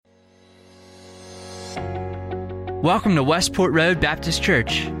Welcome to Westport Road Baptist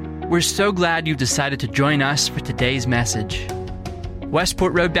Church. We're so glad you've decided to join us for today's message.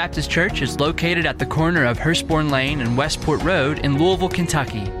 Westport Road Baptist Church is located at the corner of Hurstbourne Lane and Westport Road in Louisville,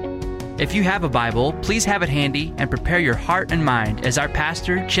 Kentucky. If you have a Bible, please have it handy and prepare your heart and mind as our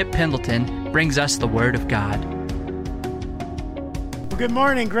pastor, Chip Pendleton, brings us the Word of God. Well, good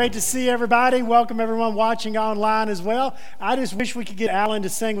morning. Great to see everybody. Welcome everyone watching online as well. I just wish we could get Alan to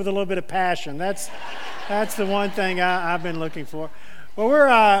sing with a little bit of passion. That's the one thing I've been looking for.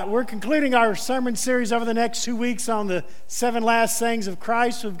 Well, we're concluding our sermon series over the next 2 weeks on the 7 last sayings of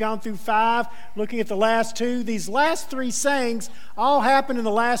Christ. We've gone through 5, looking at the last 2. These last 3 sayings all happened in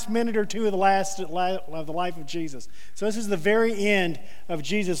the last minute or 2 of the life of Jesus. So this is the very end of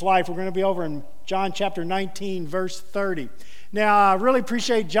Jesus' life. We're going to be over in John chapter 19, verse 30. Now, I really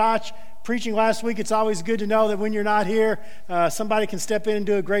appreciate Josh preaching last week. It's always good to know that when you're not here, somebody can step in and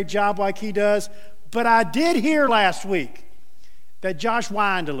do a great job like he does. But I did hear last week that Josh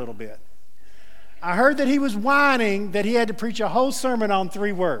whined a little bit. I heard that he was whining that he had to preach a whole sermon on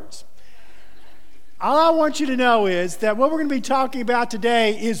 3 words. All I want you to know is that what we're going to be talking about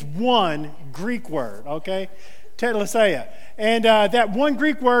today is one Greek word, okay? Tetelestai. And that one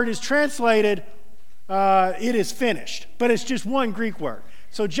Greek word is translated, it is finished. But it's just one Greek word.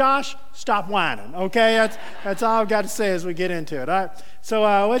 So Josh, stop whining, okay? That's all I've got to say as we get into it. All right?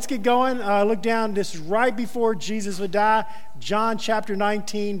 So let's get going. Look down. This is right before Jesus would die. John chapter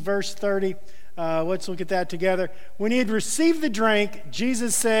 19, verse 30. Let's look at that together. When he had received the drink,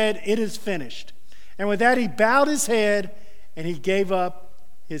 Jesus said, "It is finished." And with that, he bowed his head and he gave up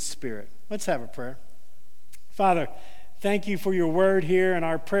his spirit. Let's have a prayer. Father, thank you for your word here, and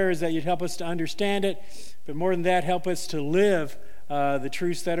our prayer is that you'd help us to understand it. But more than that, help us to live the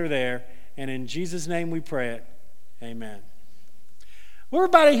truths that are there. And in Jesus' name we pray it. Amen. Well,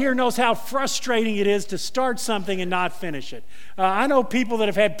 everybody here knows how frustrating it is to start something and not finish it. I know people that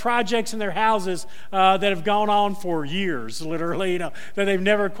have had projects in their houses that have gone on for years, literally, that they've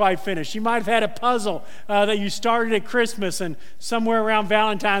never quite finished. You might have had a puzzle that you started at Christmas, and somewhere around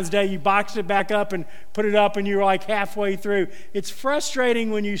Valentine's Day you boxed it back up and put it up and you're like halfway through. It's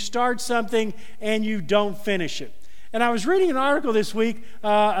frustrating when you start something and you don't finish it. And I was reading an article this week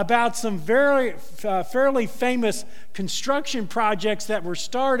about some fairly famous construction projects that were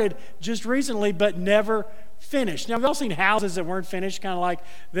started just recently but never finished. Now, we've all seen houses that weren't finished, kind of like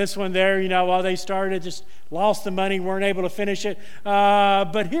this one there. While they started, just lost the money, weren't able to finish it.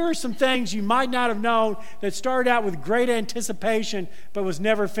 But here are some things you might not have known that started out with great anticipation but was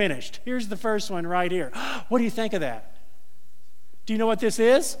never finished. Here's the first one right here. What do you think of that? Do you know what this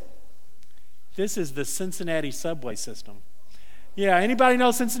is? This is the Cincinnati subway system. Yeah, anybody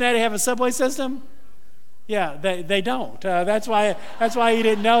know Cincinnati have a subway system? Yeah, they don't. That's why you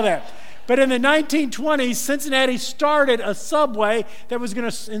didn't know that. But in the 1920s, Cincinnati started a subway that was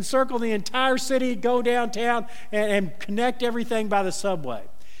going to encircle the entire city, go downtown, and connect everything by the subway.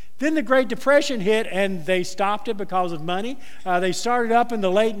 Then the Great Depression hit, and they stopped it because of money. They started up in the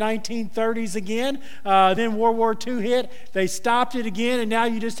late 1930s again. Then World War II hit. They stopped it again, and now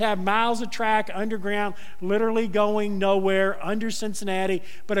you just have miles of track underground, literally going nowhere under Cincinnati.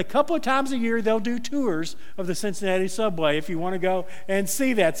 But a couple of times a year, they'll do tours of the Cincinnati subway if you want to go and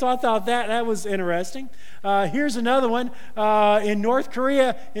see that. So I thought that was interesting. Here's another one. In North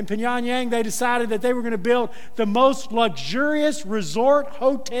Korea, in Pyongyang, they decided that they were going to build the most luxurious resort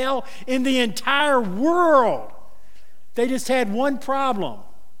hotel in the entire world. They just had one problem.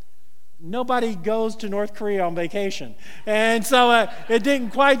 Nobody goes to North Korea on vacation. And so it didn't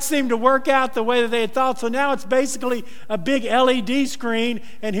quite seem to work out the way that they had thought. So now it's basically a big LED screen,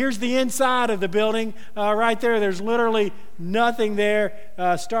 and here's the inside of the building right there. There's literally nothing there.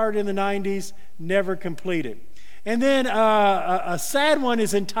 Started in the 90s, never completed. And then a sad one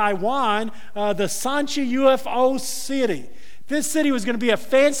is in Taiwan, the Sanchi UFO City. This city was going to be a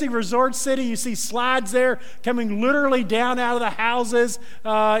fancy resort city. You see slides there coming literally down out of the houses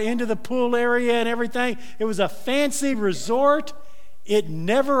into the pool area and everything. It was a fancy resort. It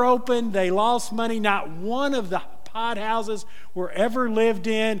never opened. They lost money. Not one of the pod houses were ever lived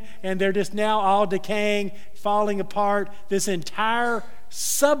in, and they're just now all decaying, falling apart. This entire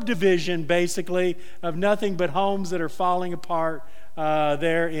subdivision, basically, of nothing but homes that are falling apart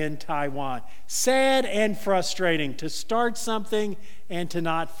there in Taiwan. Sad and frustrating to start something and to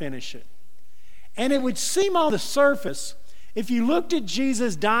not finish it. And it would seem on the surface, if you looked at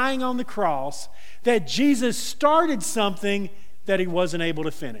Jesus dying on the cross, that Jesus started something that he wasn't able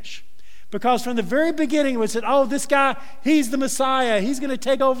to finish. Because from the very beginning it was said, oh, this guy, he's the Messiah. He's going to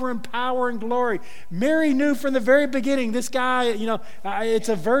take over in power and glory. Mary knew from the very beginning, this guy, it's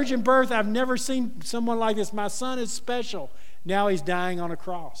a virgin birth. I've never seen someone like this. My son is special. Now he's dying on a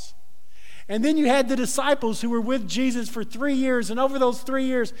cross. And then you had the disciples who were with Jesus for 3 years. And over those 3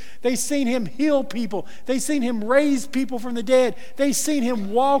 years, they seen him heal people. They seen him raise people from the dead. They seen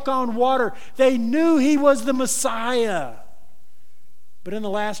him walk on water. They knew he was the Messiah. But in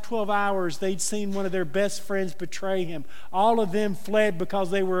the last 12 hours, they'd seen one of their best friends betray him. All of them fled because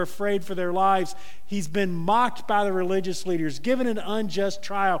they were afraid for their lives. He's been mocked by the religious leaders, given an unjust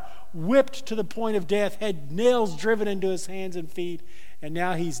trial, whipped to the point of death, had nails driven into his hands and feet, and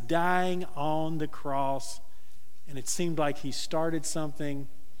now he's dying on the cross. And it seemed like he started something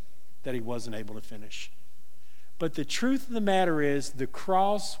that he wasn't able to finish. But the truth of the matter is, the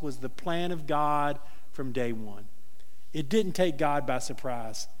cross was the plan of God from day one. It didn't take God by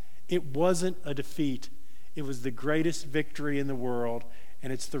surprise. It wasn't a defeat. It was the greatest victory in the world,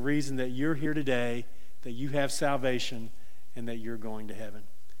 and it's the reason that you're here today, that you have salvation, and that you're going to heaven.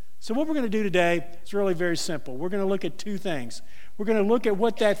 So what we're going to do today is really very simple. We're going to look at two things. We're going to look at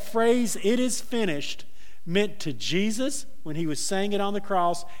what that phrase, "it is finished," meant to Jesus when he was saying it on the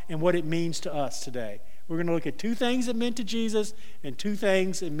cross, and what it means to us today. We're going to look at two things it meant to Jesus and two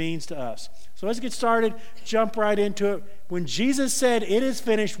things it means to us. So let's get started, jump right into it. When Jesus said, "it is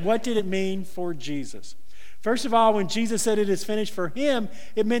finished," what did it mean for Jesus? First of all, when Jesus said it is finished for him,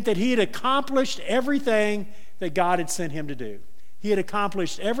 it meant that he had accomplished everything that God had sent him to do. He had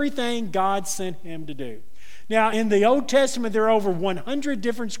accomplished everything God sent him to do. Now, in the Old Testament, there are over 100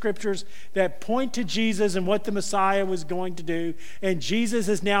 different scriptures that point to Jesus and what the Messiah was going to do. And Jesus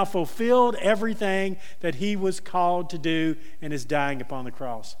has now fulfilled everything that he was called to do and is dying upon the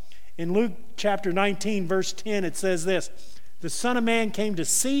cross. In Luke chapter 19, verse 10, it says this: "The Son of Man came to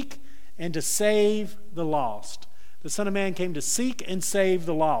seek and to save the lost." The Son of Man came to seek and save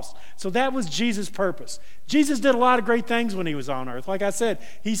the lost. So that was Jesus' purpose. Jesus did a lot of great things when he was on earth. Like I said,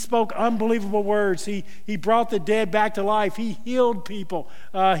 he spoke unbelievable words. He brought the dead back to life. He healed people.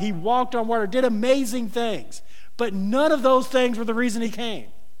 He walked on water, did amazing things. But none of those things were the reason he came.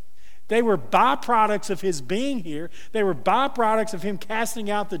 They were byproducts of his being here. They were byproducts of him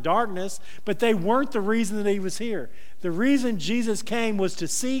casting out the darkness, but they weren't the reason that he was here. The reason Jesus came was to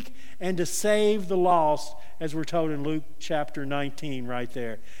seek and to save the lost, as we're told in Luke chapter 19 right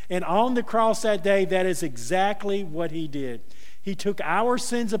there. And on the cross that day, that is exactly what he did. He took our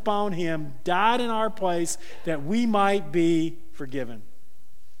sins upon him, died in our place, that we might be forgiven.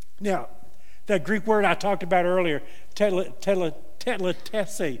 Now, that Greek word I talked about earlier,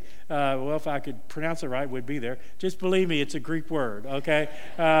 tetelestai, well, if I could pronounce it right, it would be there. Just believe me, it's a Greek word, okay,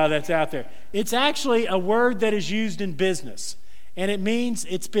 that's out there. It's actually a word that is used in business, and it means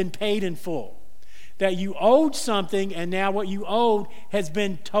it's been paid in full. That you owed something, and now what you owed has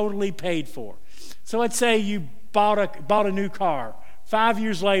been totally paid for. So let's say you bought a new car. 5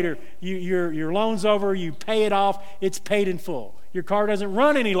 years later, your loan's over, you pay it off, it's paid in full. Your car doesn't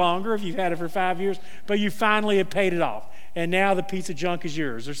run any longer if you've had it for 5 years, but you finally have paid it off. And now the piece of junk is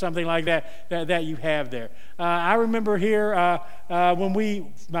yours, or something like that you have there. I remember here,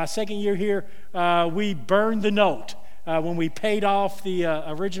 my second year here, we burned the note. When we paid off the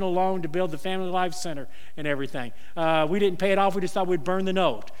original loan to build the Family Life Center and everything. We didn't pay it off, we just thought we'd burn the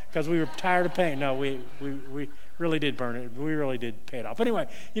note because we were tired of paying. No, we really did burn it. We really did pay it off. Anyway,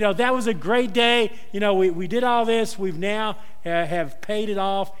 that was a great day. We did all this. We've now have paid it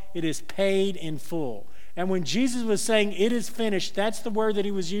off. It is paid in full. And when Jesus was saying, "it is finished," that's the word that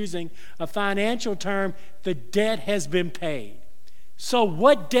he was using, a financial term. The debt has been paid. So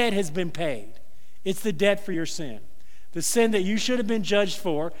what debt has been paid? It's the debt for your sin. The sin that you should have been judged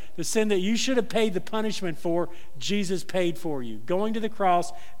for, the sin that you should have paid the punishment for, Jesus paid for you. Going to the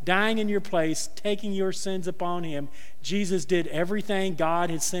cross, dying in your place, taking your sins upon him, Jesus did everything God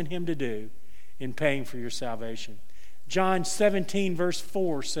had sent him to do in paying for your salvation. John 17, verse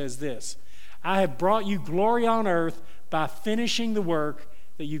 4 says this: "I have brought you glory on earth by finishing the work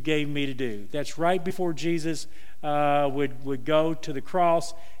that you gave me to do." That's right before Jesus would go to the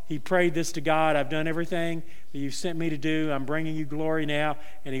cross. He prayed this to God: "I've done everything that you've sent me to do. I'm bringing you glory now."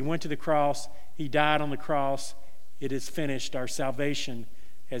 And he went to the cross. He died on the cross. It is finished. Our salvation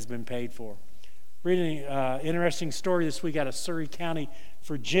has been paid for. Reading an interesting story this week out of Surry County,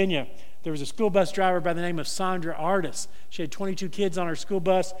 Virginia. There was a school bus driver by the name of Sandra Artis. She had 22 kids on her school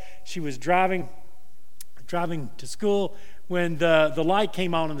bus. She was driving to school when the light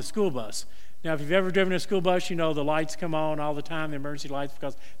came on in the school bus. Now, if you've ever driven a school bus, you know the lights come on all the time, the emergency lights,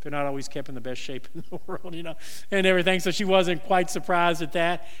 because they're not always kept in the best shape in the world, and everything. So she wasn't quite surprised at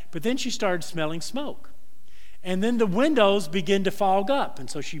that. But then she started smelling smoke. And then the windows began to fog up. And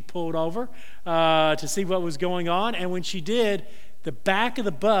so she pulled over to see what was going on. And when she did, the back of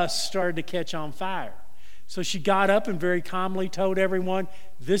the bus started to catch on fire. So she got up and very calmly told everyone,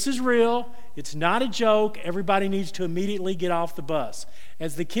 this is real. It's not a joke. Everybody needs to immediately get off the bus.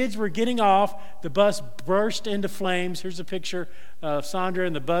 As the kids were getting off, the bus burst into flames. Here's a picture of Sandra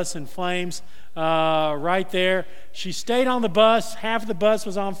and the bus in flames right there. She stayed on the bus. Half of the bus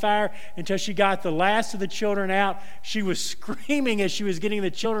was on fire until she got the last of the children out. She was screaming as she was getting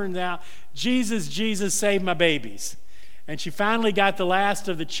the children out, Jesus, Jesus, save my babies. And she finally got the last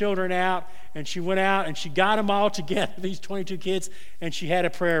of the children out, and she went out and she got them all together, these 22 kids, and she had a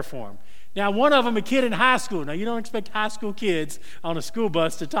prayer for them. Now, one of them, a kid in high school. Now, you don't expect high school kids on a school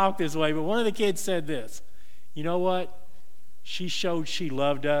bus to talk this way, but one of the kids said this, you know what? She showed she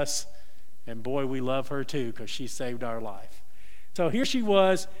loved us, and boy, we love her too because she saved our life. So here she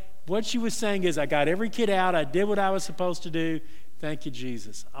was. What she was saying is, I got every kid out. I did what I was supposed to do. Thank you,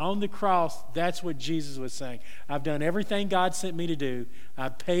 Jesus. On the cross, that's what Jesus was saying. I've done everything God sent me to do. I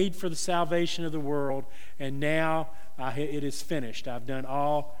paid for the salvation of the world, and now it is finished. I've done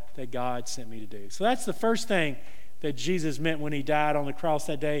all that God sent me to do. So that's the first thing that Jesus meant when he died on the cross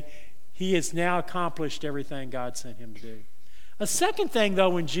that day. He has now accomplished everything God sent him to do. A second thing, though,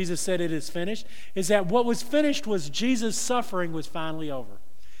 when Jesus said it is finished, is that what was finished was Jesus' suffering was finally over.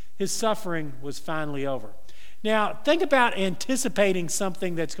 His suffering was finally over. Now, think about anticipating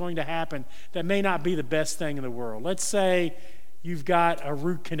something that's going to happen that may not be the best thing in the world. Let's say you've got a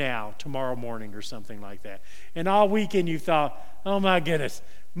root canal tomorrow morning or something like that. And all weekend you thought, oh my goodness,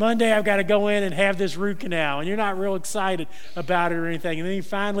 Monday I've got to go in and have this root canal. And you're not real excited about it or anything. And then you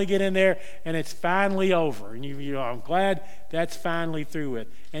finally get in there and it's finally over. And I'm glad that's finally through with.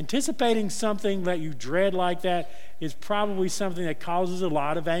 Anticipating something that you dread like that is probably something that causes a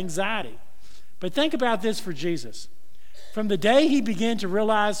lot of anxiety. But think about this for Jesus. From the day he began to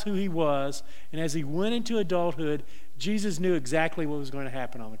realize who he was, and as he went into adulthood, Jesus knew exactly what was going to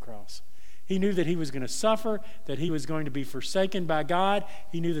happen on the cross. He knew that he was going to suffer, that he was going to be forsaken by God.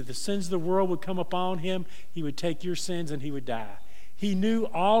 He knew that the sins of the world would come upon him. He would take your sins and he would die. He knew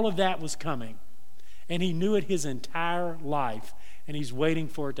all of that was coming. And he knew it his entire life. And he's waiting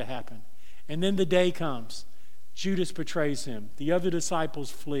for it to happen. And then the day comes. Judas betrays him. The other disciples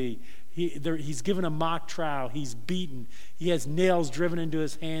flee. He's given a mock trial. He's beaten. He has nails driven into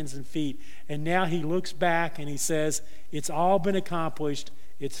his hands and feet. And now he looks back and he says, it's all been accomplished.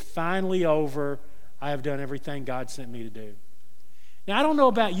 It's finally over. I have done everything God sent me to do. Now, I don't know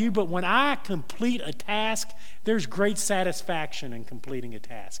about you, but when I complete a task, there's great satisfaction in completing a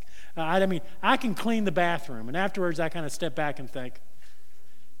task. I can clean the bathroom, and afterwards I kind of step back and think,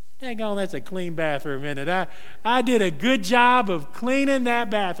 dang on, that's a clean bathroom, isn't it? I did a good job of cleaning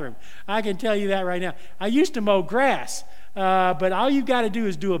that bathroom. I can tell you that right now. I used to mow grass, but all you got to do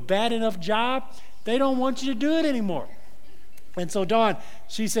is do a bad enough job. They don't want you to do it anymore. And so Dawn,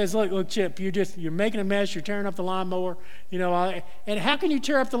 she says, look, Chip, you're making a mess. You're tearing up the lawnmower. And how can you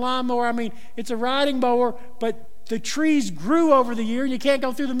tear up the lawnmower? I mean, it's a riding mower, but the trees grew over the year, and you can't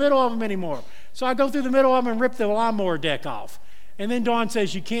go through the middle of them anymore. So I go through the middle of them and rip the lawnmower deck off. And then Dawn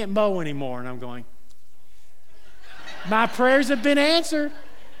says, you can't mow anymore. And I'm going, my prayers have been answered.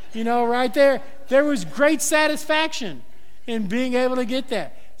 Right there. There was great satisfaction in being able to get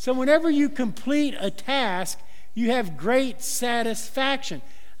that. So whenever you complete a task, you have great satisfaction.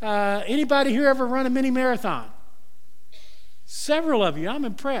 Anybody here ever run a mini marathon? Several of you. I'm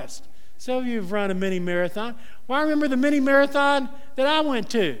impressed. Some of you have run a mini marathon. Well, I remember the mini marathon that I went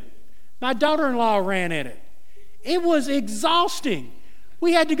to. My daughter-in-law ran in it. It was exhausting.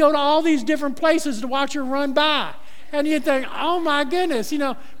 We had to go to all these different places to watch her run by. And you'd think, oh my goodness,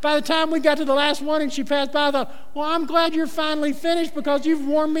 by the time we got to the last one and she passed by, I thought, well, I'm glad you're finally finished because you've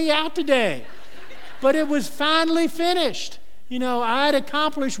worn me out today. But it was finally finished. I had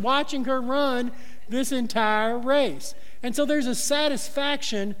accomplished watching her run this entire race. And so there's a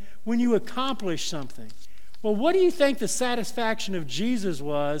satisfaction when you accomplish something. Well, what do you think the satisfaction of Jesus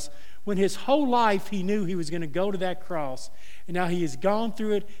was when his whole life he knew he was going to go to that cross? And now he has gone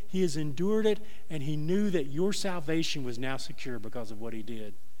through it, he has endured it, and he knew that your salvation was now secure because of what he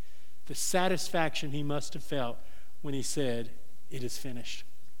did. The satisfaction he must have felt when he said, it is finished.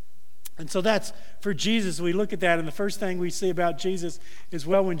 And so that's for Jesus. We look at that, and the first thing we see about Jesus is,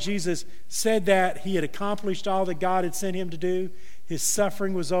 well, when Jesus said that, he had accomplished all that God had sent him to do. His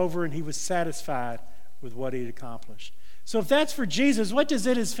suffering was over, and he was satisfied with what he had accomplished. So if that's for Jesus, what does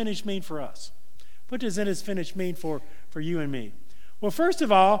it is finished mean for us? What does it is finished mean for you and me? Well, first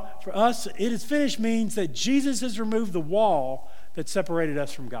of all, for us, it is finished means that Jesus has removed the wall that separated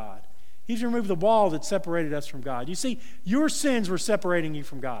us from God. He's removed the wall that separated us from God. You see, your sins were separating you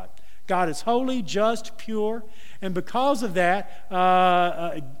from God. God is holy, just, pure, and because of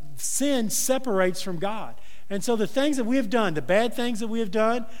that, sin separates from God. And so the things that we have done, the bad things that we have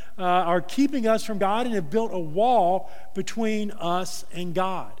done, are keeping us from God and have built a wall between us and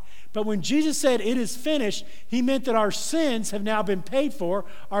God. But when Jesus said, "It is finished," he meant that our sins have now been paid for.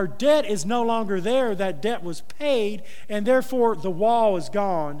 Our debt is no longer there. That debt was paid, and therefore the wall is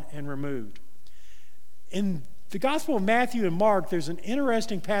gone and removed. In the Gospel of Matthew and Mark, there's an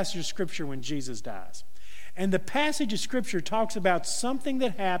interesting passage of Scripture when Jesus dies. And the passage of Scripture talks about something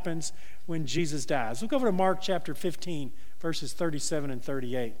that happens when Jesus dies. Look over to Mark chapter 15, verses 37 and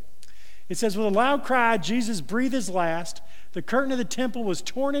 38. It says, "With a loud cry, Jesus breathed his last. The curtain of the temple was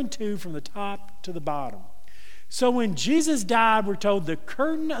torn in two from the top to the bottom." So when Jesus died, we're told the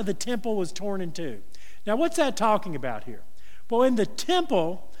curtain of the temple was torn in two. Now, what's that talking about here? Well, in the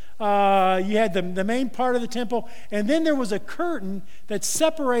temple, you had the main part of the temple, and then there was a curtain that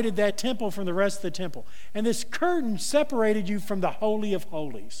separated that temple from the rest of the temple. And this curtain separated you from the Holy of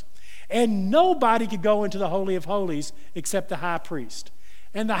Holies. And nobody could go into the Holy of Holies except the high priest.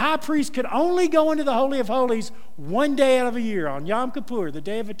 And the high priest could only go into the Holy of Holies one day out of a year, on Yom Kippur, the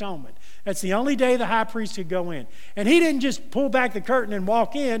Day of Atonement. That's the only day the high priest could go in. And he didn't just pull back the curtain and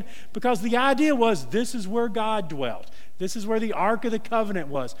walk in, because the idea was this is where God dwelt. This is where the Ark of the Covenant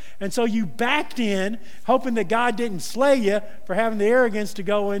was. And so you backed in, hoping that God didn't slay you for having the arrogance to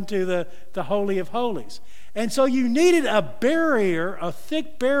go into the Holy of Holies. And so you needed a barrier, a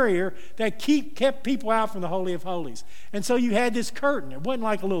thick barrier that kept people out from the Holy of Holies. And so you had this curtain. It wasn't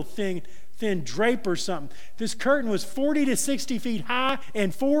like a little thin drape or something. This curtain was 40 to 60 feet high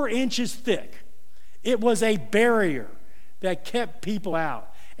and 4 inches thick. It was a barrier that kept people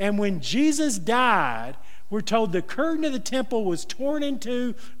out. And when Jesus died, we're told the curtain of the temple was torn in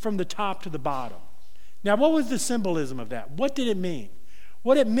two from the top to the bottom. Now, what was the symbolism of that? What did it mean?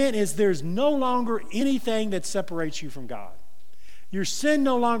 What it meant is there's no longer anything that separates you from God. Your sin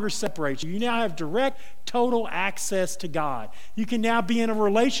no longer separates you. You now have direct, total access to God. You can now be in a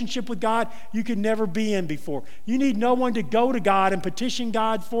relationship with God you could never be in before. You need no one to go to God and petition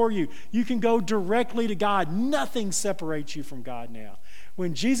God for you. You can go directly to God. Nothing separates you from God now.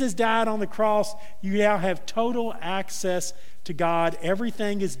 When Jesus died on the cross, you now have total access to God.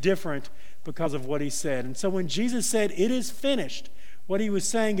 Everything is different because of what he said. And so when Jesus said, "It is finished," what he was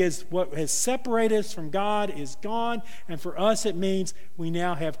saying is what has separated us from God is gone, and for us it means we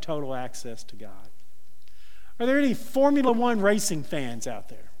now have total access to God. Are there any Formula One racing fans out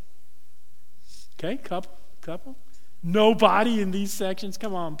there? Okay, couple. Nobody in these sections.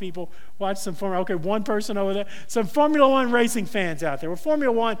 Come on, people. Watch some Formula. Okay, one person over there. Some Formula One racing fans out there. Well,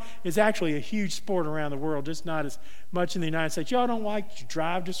 Formula One is actually a huge sport around the world, just not as much in the United States. Y'all don't like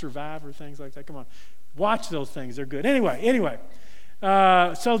Drive to Survive or things like that? Come on. Watch those things. They're good. Anyway.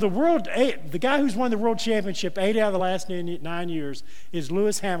 So the guy who's won the world championship 8 out of the last 9 years is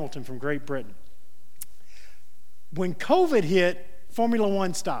Lewis Hamilton from Great Britain. When COVID hit, Formula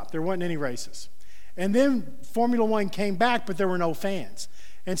One stopped. There wasn't any races. And then Formula One came back, but there were no fans.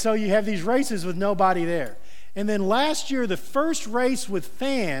 And so you have these races with nobody there. And then last year, the first race with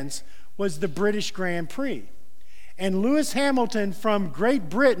fans was the British Grand Prix. And Lewis Hamilton from Great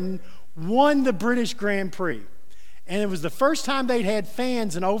Britain won the British Grand Prix. And it was the first time they'd had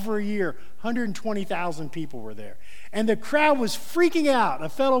fans in over a year. 120,000 people were there. And the crowd was freaking out. A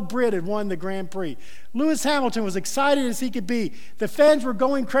fellow Brit had won the Grand Prix. Lewis Hamilton was excited as he could be. The fans were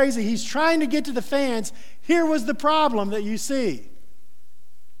going crazy. He's trying to get to the fans. Here was the problem that you see.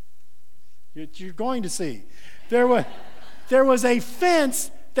 You're going to see. There was a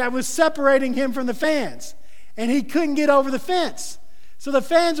fence that was separating him from the fans. And he couldn't get over the fence. So the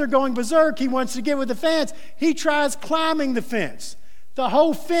fans are going berserk. He wants to get with the fans. He tries climbing the fence. The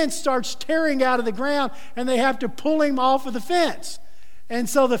whole fence starts tearing out of the ground, and they have to pull him off of the fence. And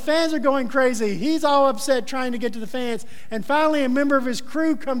so the fans are going crazy. He's all upset trying to get to the fans. And finally, a member of his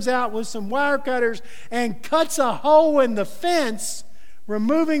crew comes out with some wire cutters and cuts a hole in the fence,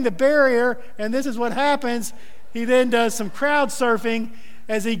 removing the barrier. And this is what happens. He then does some crowd surfing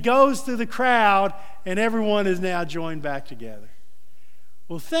as he goes through the crowd, and everyone is now joined back together.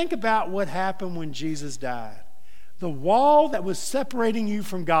 Well, think about what happened when Jesus died. The wall that was separating you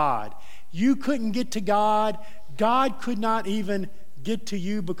from God, you couldn't get to God. God could not even get to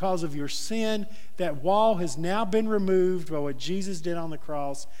you because of your sin. That wall has now been removed by what Jesus did on the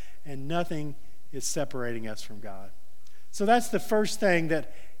cross, and nothing is separating us from God. So that's the first thing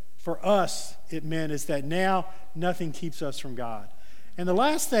that for us it meant, is that now nothing keeps us from God. And the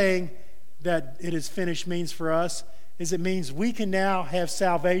last thing that it is finished means for us is it means we can now have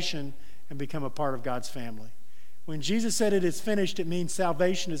salvation and become a part of God's family. When Jesus said it is finished, it means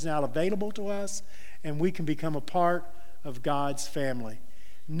salvation is now available to us and we can become a part of God's family.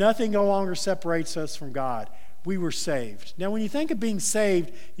 Nothing no longer separates us from God. We were saved. Now, when you think of being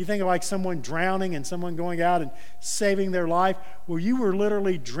saved, you think of like someone drowning and someone going out and saving their life. Well, you were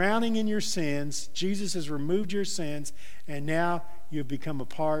literally drowning in your sins. Jesus has removed your sins, and now you've become a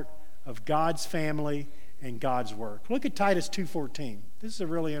part of God's family and God's work. Look at Titus 2:14. This is a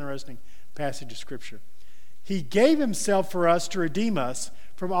really interesting passage of Scripture. He gave himself for us to redeem us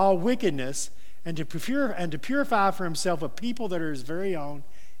from all wickedness and to purify for himself a people that are his very own,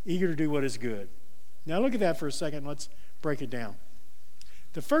 eager to do what is good. Now look at that for a second. Let's break it down.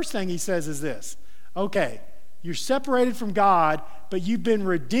 The first thing he says is this. Okay, you're separated from God, but you've been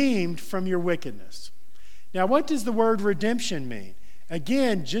redeemed from your wickedness. Now what does the word redemption mean?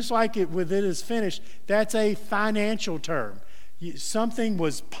 Again, just like it is finished, that's a financial term. Something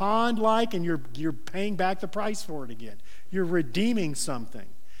was pawned-like, and you're paying back the price for it again. You're redeeming something.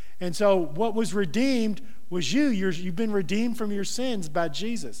 And so what was redeemed was you. You've been redeemed from your sins by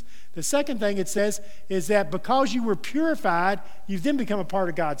Jesus. The second thing it says is that because you were purified, you've then become a part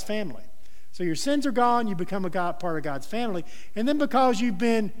of God's family. So your sins are gone, you become a part of God's family. And then because you've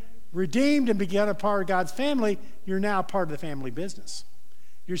been redeemed and become a part of God's family, you're now a part of the family business.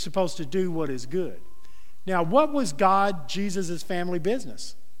 You're supposed to do what is good. Now, what was Jesus' family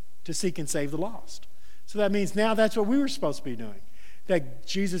business? To seek and save the lost. So that means now that's what we were supposed to be doing. That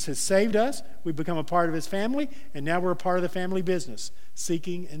Jesus has saved us, we've become a part of his family, and now we're a part of the family business,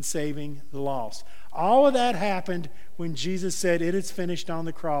 seeking and saving the lost. All of that happened when Jesus said, "It is finished" on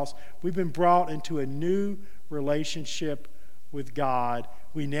the cross. We've been brought into a new relationship with God.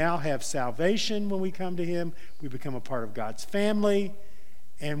 We now have salvation when we come to him. We become a part of God's family,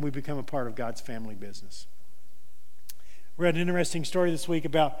 and we become a part of God's family business. We read an interesting story this week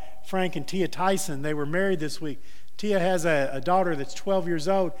about Frank and Tia Tyson. They were married this week. Tia has a daughter that's 12 years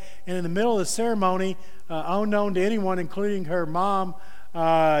old, and in the middle of the ceremony, unknown to anyone, including her mom,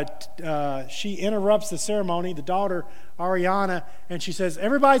 she interrupts the ceremony, the daughter, Ariana, and she says,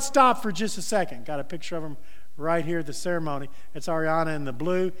 "Everybody stop for just a second." Got a picture of them right here at the ceremony. It's Ariana in the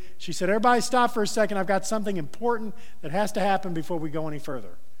blue. She said, "Everybody stop for a second. I've got something important that has to happen before we go any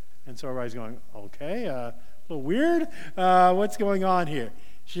further." And so everybody's going, "Okay, a little weird. What's going on here?"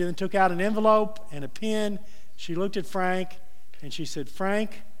 She then took out an envelope and a pen. She looked at Frank and she said,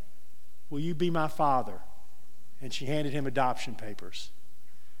 "Frank, will you be my father?" And she handed him adoption papers.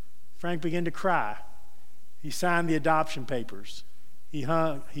 Frank began to cry. He signed the adoption papers. He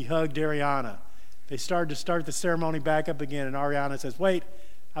hugged Ariana. They started to start the ceremony back up again, and Ariana says, "Wait,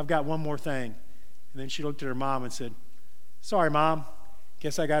 I've got one more thing." And then she looked at her mom and said, "Sorry, Mom.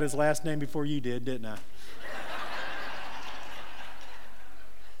 Guess I got his last name before you did, didn't I?"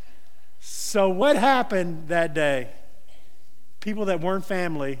 So what happened that day? People that weren't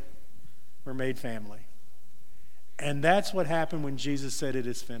family were made family. And that's what happened when Jesus said, "It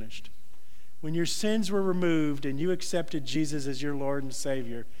is finished." When your sins were removed and you accepted Jesus as your Lord and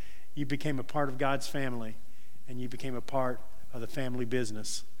Savior, you became a part of God's family, and you became a part of the family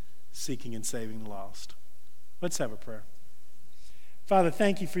business, seeking and saving the lost. Let's have a prayer. Father,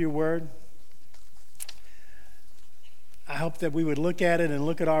 thank you for your word. I hope that we would look at it and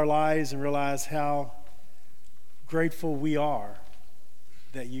look at our lives and realize how grateful we are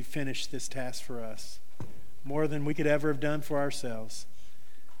that you finished this task for us, more than we could ever have done for ourselves.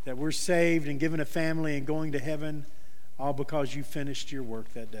 That we're saved and given a family and going to heaven, all because you finished your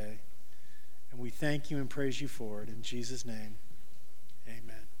work that day. And we thank you and praise you for it. In Jesus' name,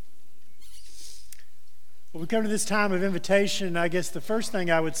 amen. Well, we come to this time of invitation, and I guess the first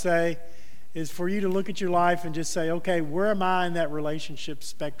thing I would say is for you to look at your life and just say, okay, where am I in that relationship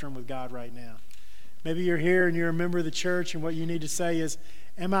spectrum with God right now? Maybe you're here and you're a member of the church, and what you need to say is,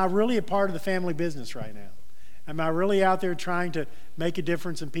 am I really a part of the family business right now? Am I really out there trying to make a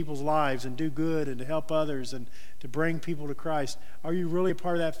difference in people's lives and do good and to help others and to bring people to Christ? Are you really a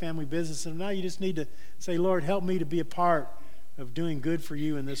part of that family business? And now you just need to say, Lord, help me to be a part of doing good for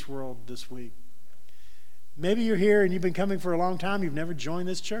you in this world this week. Maybe you're here and you've been coming for a long time. You've never joined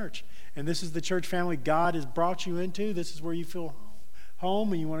this church. And this is the church family God has brought you into. This is where you feel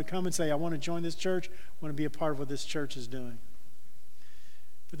home, and you want to come and say, I want to join this church. I want to be a part of what this church is doing.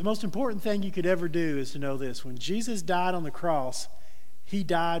 But the most important thing you could ever do is to know this. When Jesus died on the cross, he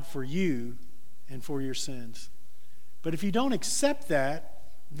died for you and for your sins. But if you don't accept that,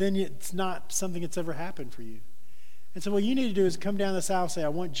 then it's not something that's ever happened for you. And so what you need to do is come down this aisle and say, I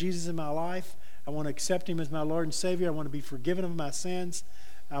want Jesus in my life. I want to accept him as my Lord and Savior. I want to be forgiven of my sins.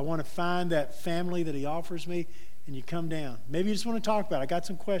 I want to find that family that he offers me. And you come down. Maybe you just want to talk about it. I got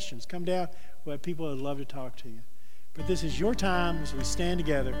some questions. Come down. We'll have people that would love to talk to you. But this is your time as we stand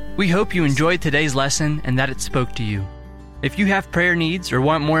together. We hope you enjoyed today's lesson and that it spoke to you. If you have prayer needs or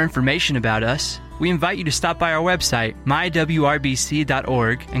want more information about us, we invite you to stop by our website,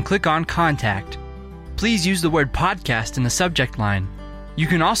 mywrbc.org, and click on Contact. Please use the word podcast in the subject line. You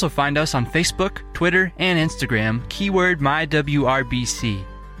can also find us on Facebook, Twitter, and Instagram, keyword MyWRBC.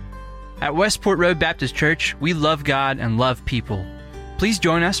 At Westport Road Baptist Church, we love God and love people. Please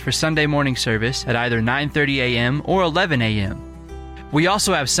join us for Sunday morning service at either 9:30 a.m. or 11 a.m. We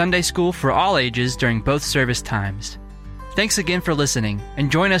also have Sunday school for all ages during both service times. Thanks again for listening,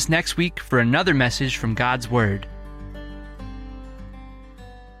 and join us next week for another message from God's Word.